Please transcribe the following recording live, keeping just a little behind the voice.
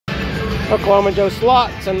Oklahoma Joe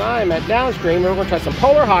Slots, and I'm at Downstream. We're going to try some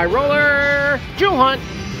Polar High Roller Jewel Hunt,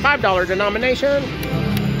 $5 denomination.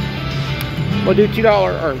 We'll do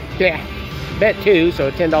 $2, or yeah, bet 2, so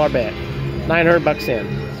a $10 bet. 900 bucks in.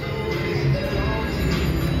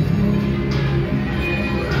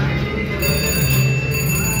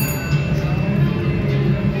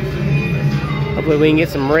 Hopefully we can get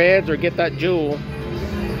some reds or get that jewel.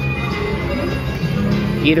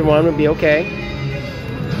 Either one would be okay.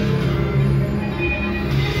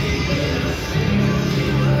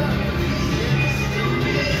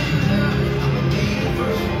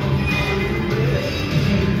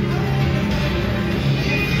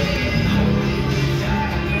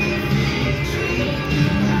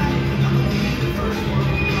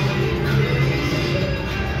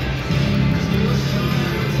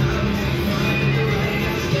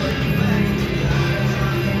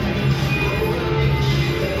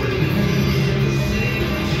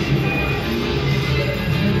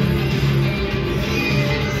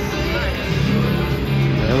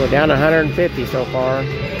 We're down 150 so far.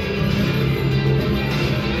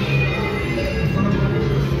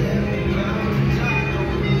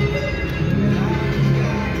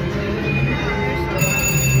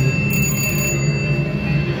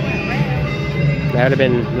 That would have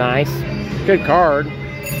been nice. Good card.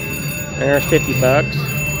 There's 50 bucks.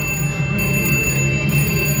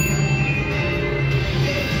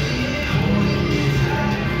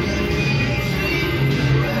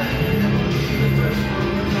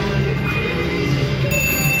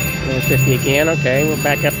 There's 50 again. Okay, we're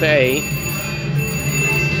back up to 8.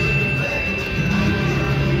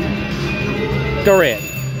 Go red.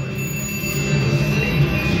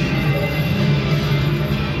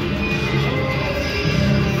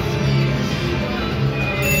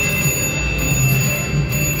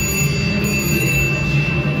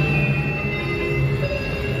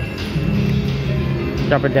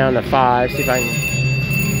 Drop it down to 5, see if I can.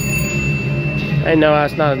 I know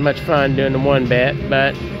that's not as much fun doing the one bet,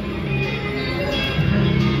 but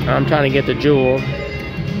I'm trying to get the jewel.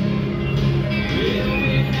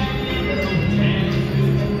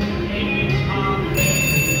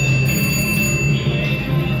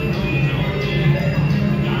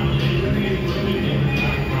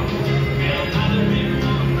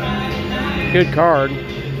 Good card.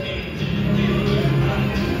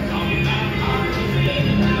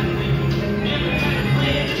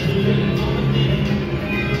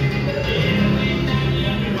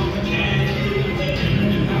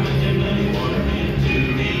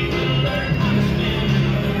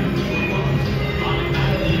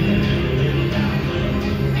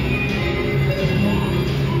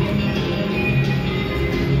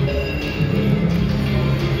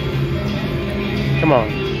 Come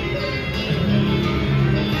on.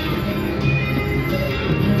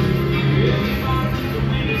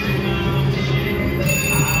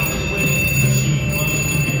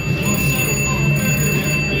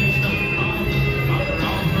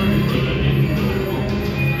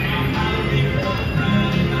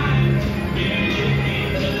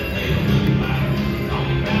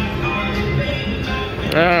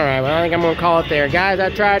 Alright, well I think I'm going to call it there. Guys, I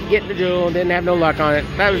tried getting the jewel, didn't have no luck on it.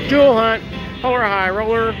 That was Jewel Hunt, Polar High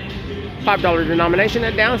Roller, $5 denomination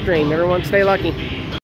at Downstream. Everyone stay lucky.